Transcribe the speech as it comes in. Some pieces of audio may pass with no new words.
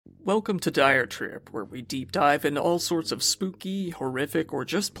Welcome to Dire Trip, where we deep dive into all sorts of spooky, horrific, or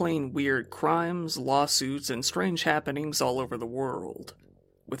just plain weird crimes, lawsuits, and strange happenings all over the world.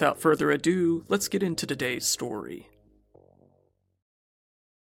 Without further ado, let's get into today's story.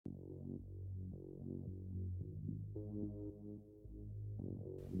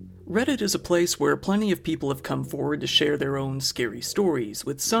 Reddit is a place where plenty of people have come forward to share their own scary stories,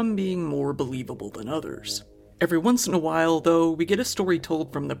 with some being more believable than others. Every once in a while, though, we get a story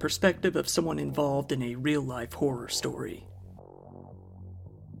told from the perspective of someone involved in a real-life horror story.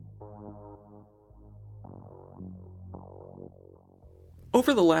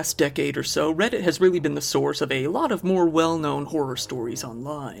 Over the last decade or so, Reddit has really been the source of a lot of more well-known horror stories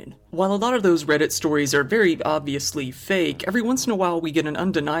online. While a lot of those Reddit stories are very obviously fake, every once in a while we get an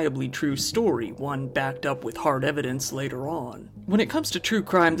undeniably true story, one backed up with hard evidence later on. When it comes to true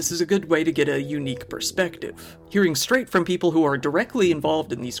crime, this is a good way to get a unique perspective. Hearing straight from people who are directly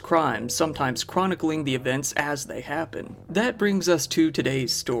involved in these crimes, sometimes chronicling the events as they happen. That brings us to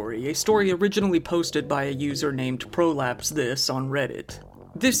today's story, a story originally posted by a user named prolapsethis on Reddit.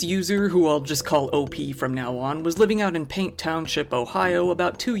 This user, who I'll just call OP from now on, was living out in Paint Township, Ohio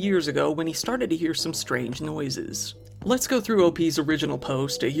about 2 years ago when he started to hear some strange noises. Let's go through OP's original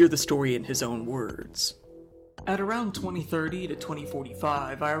post to hear the story in his own words. At around 20:30 to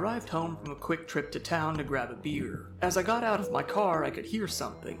 20:45, I arrived home from a quick trip to town to grab a beer. As I got out of my car, I could hear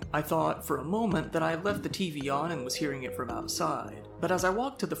something. I thought for a moment that I had left the TV on and was hearing it from outside. But as I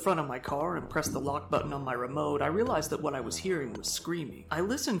walked to the front of my car and pressed the lock button on my remote, I realized that what I was hearing was screaming. I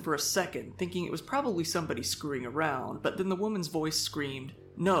listened for a second, thinking it was probably somebody screwing around, but then the woman's voice screamed,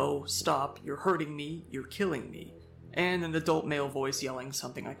 "No, stop, you're hurting me, you're killing me," and an adult male voice yelling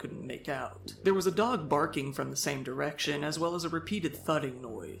something I couldn't make out. There was a dog barking from the same direction, as well as a repeated thudding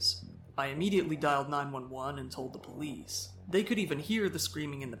noise. I immediately dialed 911 and told the police. They could even hear the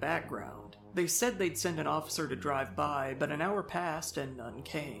screaming in the background. They said they'd send an officer to drive by, but an hour passed and none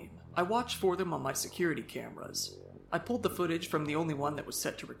came. I watched for them on my security cameras. I pulled the footage from the only one that was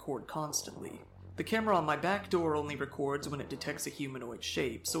set to record constantly. The camera on my back door only records when it detects a humanoid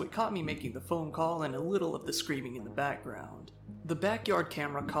shape, so it caught me making the phone call and a little of the screaming in the background. The backyard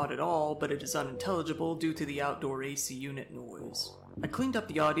camera caught it all, but it is unintelligible due to the outdoor AC unit noise. I cleaned up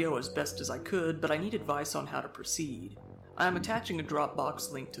the audio as best as I could, but I need advice on how to proceed. I am attaching a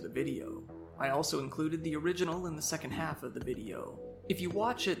Dropbox link to the video. I also included the original in the second half of the video. If you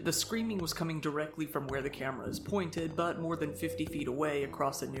watch it, the screaming was coming directly from where the camera is pointed, but more than 50 feet away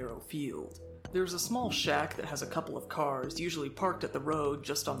across a narrow field. There's a small shack that has a couple of cars, usually parked at the road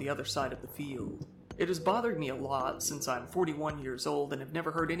just on the other side of the field. It has bothered me a lot since I'm 41 years old and have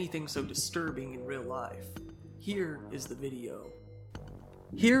never heard anything so disturbing in real life. Here is the video.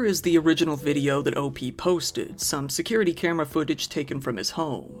 Here is the original video that OP posted, some security camera footage taken from his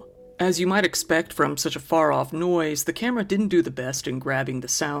home. As you might expect from such a far-off noise, the camera didn't do the best in grabbing the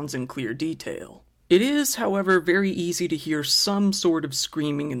sounds in clear detail. It is, however, very easy to hear some sort of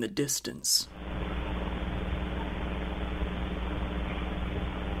screaming in the distance.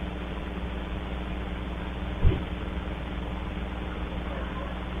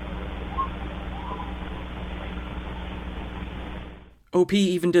 OP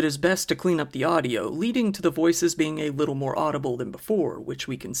even did his best to clean up the audio, leading to the voices being a little more audible than before, which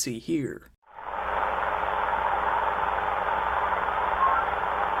we can see here.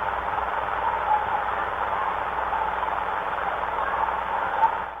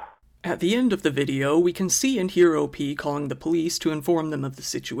 At the end of the video, we can see and hear OP calling the police to inform them of the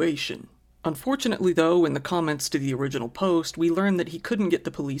situation. Unfortunately though, in the comments to the original post, we learned that he couldn't get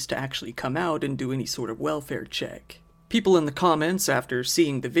the police to actually come out and do any sort of welfare check. People in the comments, after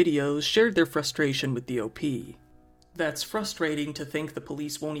seeing the videos, shared their frustration with the OP. That's frustrating to think the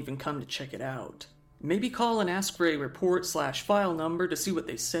police won't even come to check it out. Maybe call and ask for a report/file number to see what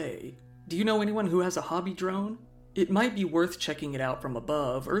they say. Do you know anyone who has a hobby drone? It might be worth checking it out from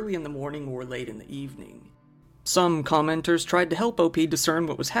above, early in the morning or late in the evening. Some commenters tried to help OP discern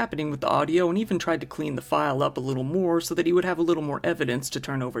what was happening with the audio and even tried to clean the file up a little more so that he would have a little more evidence to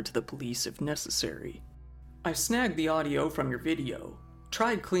turn over to the police if necessary. I snagged the audio from your video.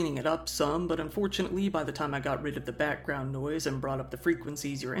 Tried cleaning it up some, but unfortunately by the time I got rid of the background noise and brought up the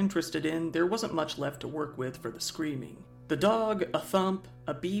frequencies you're interested in, there wasn't much left to work with for the screaming. The dog, a thump,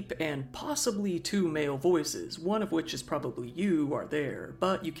 a beep, and possibly 2 male voices, one of which is probably you, are there,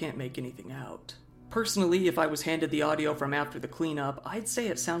 but you can't make anything out. Personally, if I was handed the audio from after the cleanup, I'd say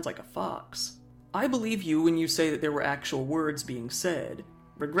it sounds like a fox. I believe you when you say that there were actual words being said.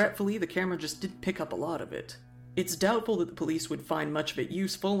 Regretfully, the camera just didn't pick up a lot of it. It's doubtful that the police would find much of it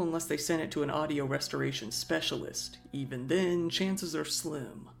useful unless they sent it to an audio restoration specialist. Even then, chances are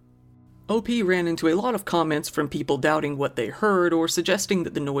slim. OP ran into a lot of comments from people doubting what they heard or suggesting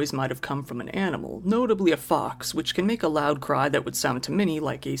that the noise might have come from an animal, notably a fox, which can make a loud cry that would sound to many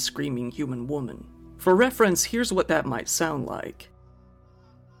like a screaming human woman. For reference, here's what that might sound like.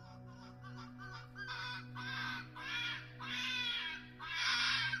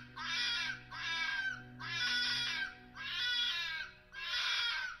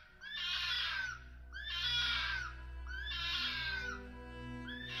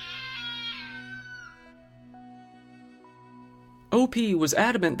 OP was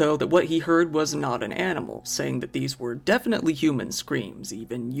adamant, though, that what he heard was not an animal, saying that these were definitely human screams,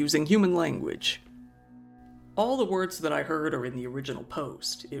 even using human language. All the words that I heard are in the original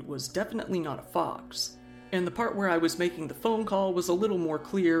post. It was definitely not a fox. And the part where I was making the phone call was a little more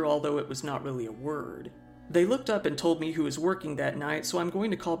clear, although it was not really a word. They looked up and told me who was working that night, so I'm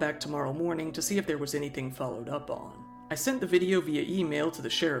going to call back tomorrow morning to see if there was anything followed up on. I sent the video via email to the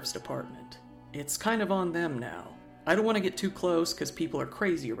sheriff's department. It's kind of on them now. I don't want to get too close because people are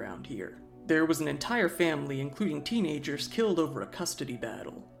crazy around here. There was an entire family, including teenagers, killed over a custody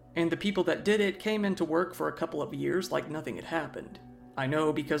battle. And the people that did it came into work for a couple of years like nothing had happened. I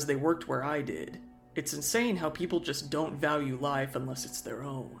know because they worked where I did. It's insane how people just don't value life unless it's their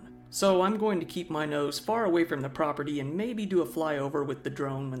own. So I'm going to keep my nose far away from the property and maybe do a flyover with the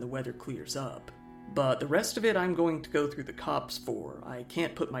drone when the weather clears up. But the rest of it I'm going to go through the cops for. I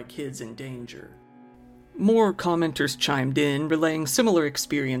can't put my kids in danger. More commenters chimed in, relaying similar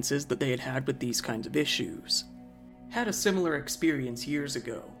experiences that they had had with these kinds of issues. Had a similar experience years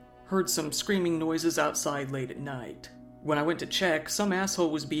ago. Heard some screaming noises outside late at night. When I went to check, some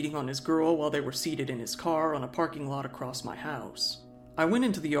asshole was beating on his girl while they were seated in his car on a parking lot across my house. I went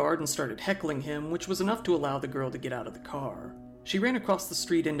into the yard and started heckling him, which was enough to allow the girl to get out of the car. She ran across the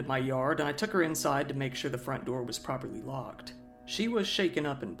street into my yard, and I took her inside to make sure the front door was properly locked. She was shaken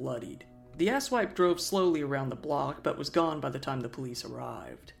up and bloodied. The asswipe drove slowly around the block, but was gone by the time the police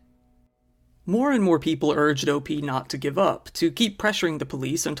arrived. More and more people urged OP not to give up, to keep pressuring the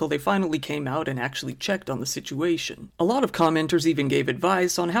police until they finally came out and actually checked on the situation. A lot of commenters even gave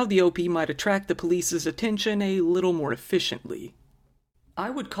advice on how the OP might attract the police's attention a little more efficiently. I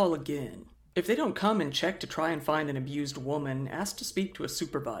would call again. If they don't come and check to try and find an abused woman, ask to speak to a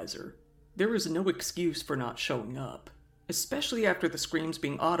supervisor. There is no excuse for not showing up. Especially after the screams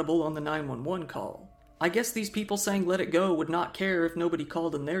being audible on the 911 call. I guess these people saying let it go would not care if nobody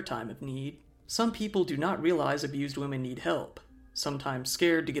called in their time of need. Some people do not realize abused women need help. Sometimes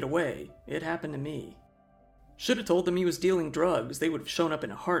scared to get away. It happened to me. Should have told them he was dealing drugs. They would have shown up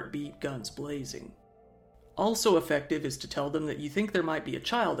in a heartbeat, guns blazing. Also effective is to tell them that you think there might be a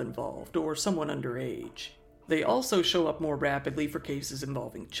child involved or someone underage. They also show up more rapidly for cases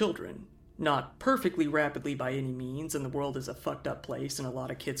involving children. Not perfectly rapidly by any means, and the world is a fucked up place and a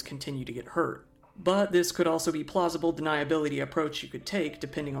lot of kids continue to get hurt. But this could also be a plausible deniability approach you could take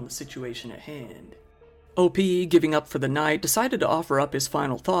depending on the situation at hand. OP, giving up for the night, decided to offer up his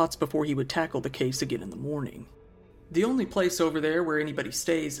final thoughts before he would tackle the case again in the morning. The only place over there where anybody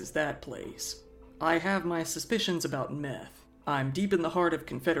stays is that place. I have my suspicions about meth. I'm deep in the heart of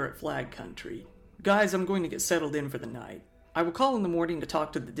Confederate flag country. Guys, I'm going to get settled in for the night. I will call in the morning to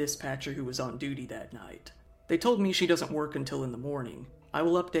talk to the dispatcher who was on duty that night. They told me she doesn't work until in the morning. I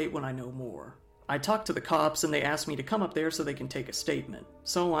will update when I know more. I talked to the cops and they asked me to come up there so they can take a statement,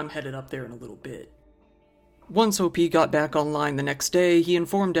 so I'm headed up there in a little bit. Once OP got back online the next day, he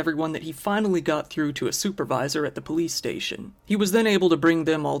informed everyone that he finally got through to a supervisor at the police station. He was then able to bring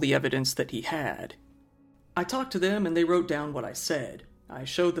them all the evidence that he had. I talked to them and they wrote down what I said. I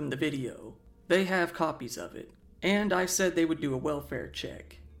showed them the video. They have copies of it. And I said they would do a welfare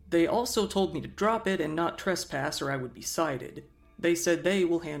check. They also told me to drop it and not trespass or I would be cited. They said they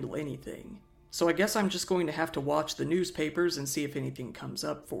will handle anything. So I guess I'm just going to have to watch the newspapers and see if anything comes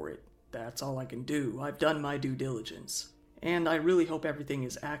up for it. That's all I can do. I've done my due diligence. And I really hope everything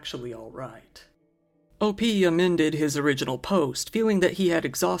is actually alright. OP amended his original post, feeling that he had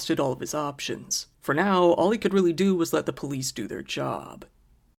exhausted all of his options. For now, all he could really do was let the police do their job.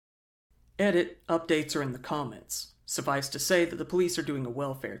 Edit, updates are in the comments. Suffice to say that the police are doing a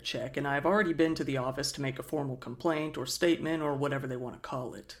welfare check, and I've already been to the office to make a formal complaint or statement or whatever they want to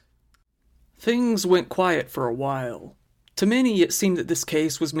call it. Things went quiet for a while. To many, it seemed that this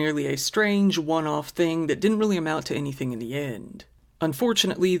case was merely a strange, one-off thing that didn't really amount to anything in the end.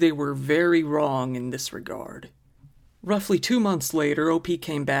 Unfortunately, they were very wrong in this regard. Roughly 2 months later, OP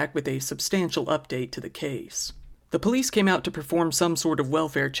came back with a substantial update to the case. The police came out to perform some sort of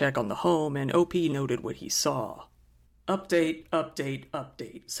welfare check on the home, and OP noted what he saw. Update,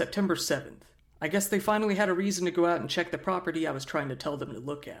 September 7th. I guess they finally had a reason to go out and check the property I was trying to tell them to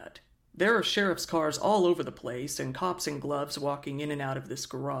look at. There are sheriff's cars all over the place, and cops in gloves walking in and out of this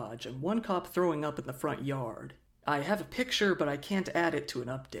garage, and one cop throwing up in the front yard. I have a picture, but I can't add it to an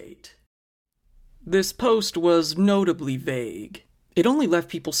update. This post was notably vague. It only left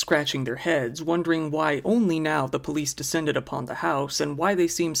people scratching their heads, wondering why only now the police descended upon the house, and why they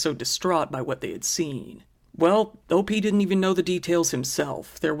seemed so distraught by what they had seen. Well, OP didn't even know the details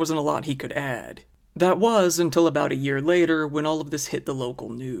himself. There wasn't a lot he could add. That was until about a year later, when all of this hit the local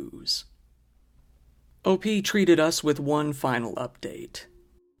news. OP treated us with one final update.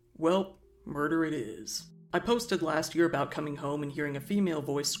 Well, murder it is. I posted last year about coming home and hearing a female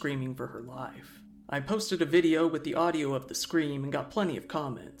voice screaming for her life. I posted a video with the audio of the scream and got plenty of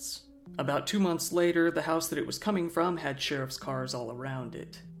comments. About 2 months later, the house that it was coming from had sheriff's cars all around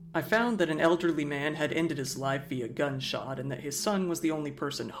it. I found that an elderly man had ended his life via gunshot and that his son was the only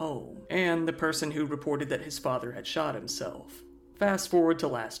person home, and the person who reported that his father had shot himself. Fast forward to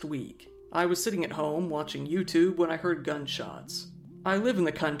last week. I was sitting at home watching YouTube when I heard gunshots. I live in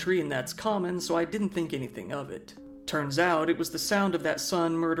the country and that's common, so I didn't think anything of it. Turns out it was the sound of that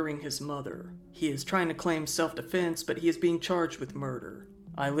son murdering his mother. He is trying to claim self-defense, but he is being charged with murder.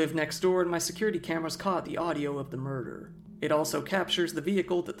 I live next door and my security cameras caught the audio of the murder. It also captures the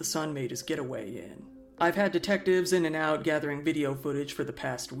vehicle that the son made his getaway in. I've had detectives in and out gathering video footage for the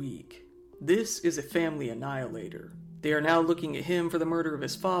past week. This is a family annihilator. They are now looking at him for the murder of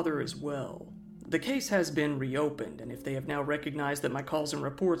his father as well. The case has been reopened, and if they have now recognized that my calls and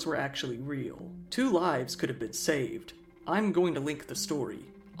reports were actually real, 2 lives could have been saved. I'm going to link the story.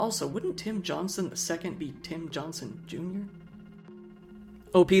 Also, wouldn't Tim Johnson II be Tim Johnson Jr.?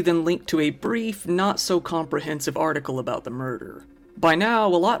 OP then linked to a brief, not-so-comprehensive article about the murder. By now,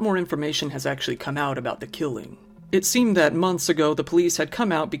 a lot more information has actually come out about the killing. It seemed that months ago the police had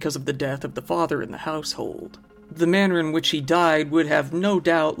come out because of the death of the father in the household. The manner in which he died would have no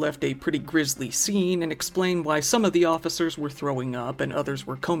doubt left a pretty grisly scene and explain why some of the officers were throwing up and others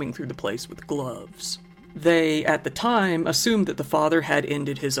were combing through the place with gloves. They, at the time, assumed that the father had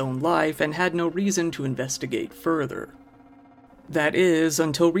ended his own life and had no reason to investigate further. That is,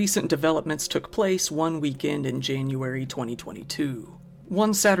 until recent developments took place one weekend in January 2022.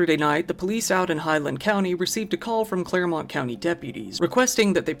 One Saturday night, the police out in Highland County received a call from Claremont County deputies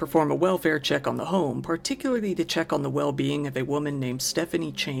requesting that they perform a welfare check on the home, particularly to check on the well-being of a woman named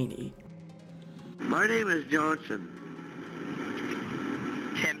Stephanie Cheney. My name is Johnson.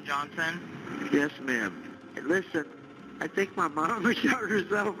 Tim Johnson? Yes, ma'am. And listen, I think my mom shot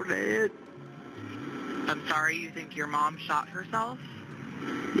herself in the head. I'm sorry, you think your mom shot herself?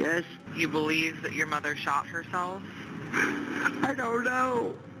 Yes. You believe that your mother shot herself? I don't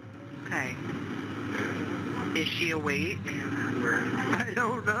know. Okay. Is she awake? I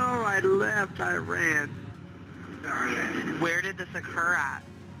don't know. I left. I ran. Where did this occur at?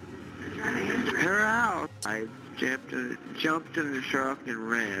 Her house. I jumped in the truck and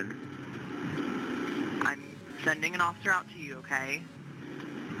ran. I'm sending an officer out to you, okay?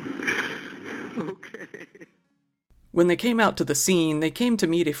 Okay. When they came out to the scene, they came to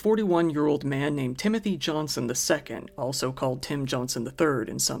meet a 41-year-old man named Timothy Johnson II, also called Tim Johnson III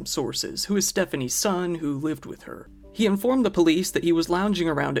in some sources, who is Stephanie's son who lived with her. He informed the police that he was lounging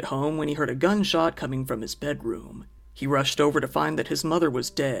around at home when he heard a gunshot coming from his bedroom. He rushed over to find that his mother was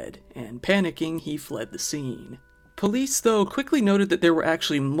dead, and panicking, he fled the scene. Police, though, quickly noted that there were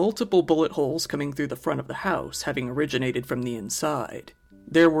actually multiple bullet holes coming through the front of the house, having originated from the inside.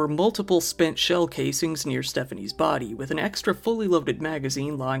 There were multiple spent shell casings near Stephanie's body, with an extra fully loaded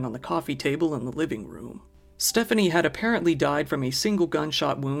magazine lying on the coffee table in the living room. Stephanie had apparently died from a single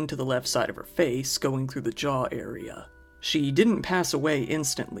gunshot wound to the left side of her face, going through the jaw area. She didn't pass away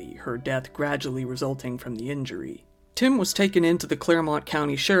instantly, her death gradually resulting from the injury. Tim was taken into the Claremont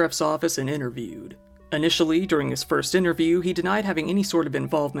County Sheriff's Office and interviewed. Initially, during his first interview, he denied having any sort of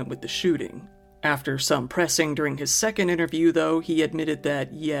involvement with the shooting. After some pressing during his second interview, though, he admitted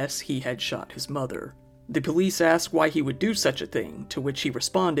that, yes, he had shot his mother. The police asked why he would do such a thing, to which he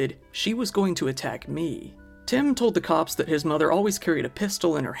responded, "She was going to attack me." Tim told the cops that his mother always carried a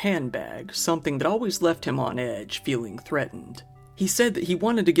pistol in her handbag, something that always left him on edge, feeling threatened. He said that he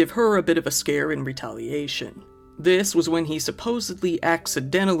wanted to give her a bit of a scare in retaliation. This was when he supposedly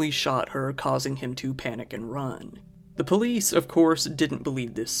accidentally shot her, causing him to panic and run. The police, of course, didn't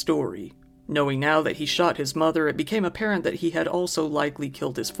believe this story. Knowing now that he shot his mother, it became apparent that he had also likely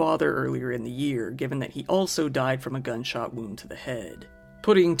killed his father earlier in the year, given that he also died from a gunshot wound to the head.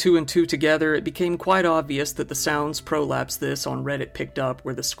 Putting 2 and 2 together, it became quite obvious that the sounds prolapsethis on Reddit picked up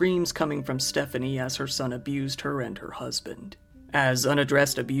were the screams coming from Stephanie as her son abused her and her husband. As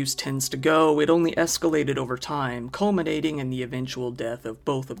unaddressed abuse tends to go, it only escalated over time, culminating in the eventual death of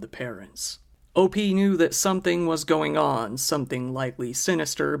both of the parents. OP knew that something was going on, something likely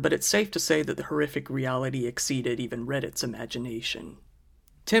sinister, but it's safe to say that the horrific reality exceeded even Reddit's imagination.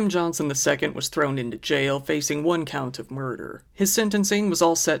 Tim Johnson II was thrown into jail, facing 1 count of murder. His sentencing was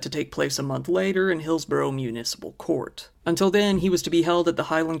all set to take place a month later in Hillsborough Municipal Court. Until then, he was to be held at the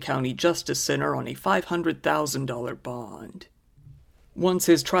Highland County Justice Center on a $500,000 bond. Once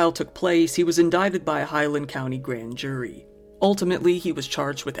his trial took place, he was indicted by a Highland County grand jury. Ultimately, he was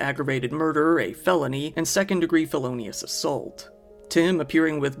charged with aggravated murder, a felony, and second-degree felonious assault. Tim,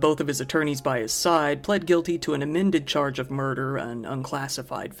 appearing with both of his attorneys by his side, pled guilty to an amended charge of murder, an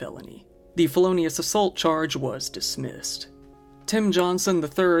unclassified felony. The felonious assault charge was dismissed. Tim Johnson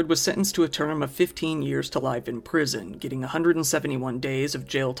III was sentenced to a term of 15 years to life in prison, getting 171 days of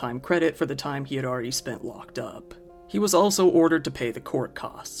jail time credit for the time he had already spent locked up. He was also ordered to pay the court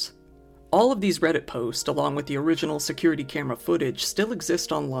costs. All of these Reddit posts, along with the original security camera footage, still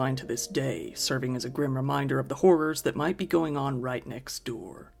exist online to this day, serving as a grim reminder of the horrors that might be going on right next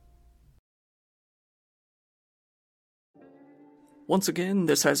door. Once again,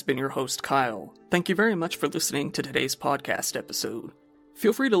 this has been your host, Kyle. Thank you very much for listening to today's podcast episode.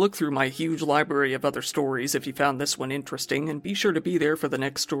 Feel free to look through my huge library of other stories if you found this one interesting, and be sure to be there for the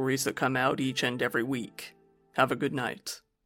next stories that come out each and every week. Have a good night.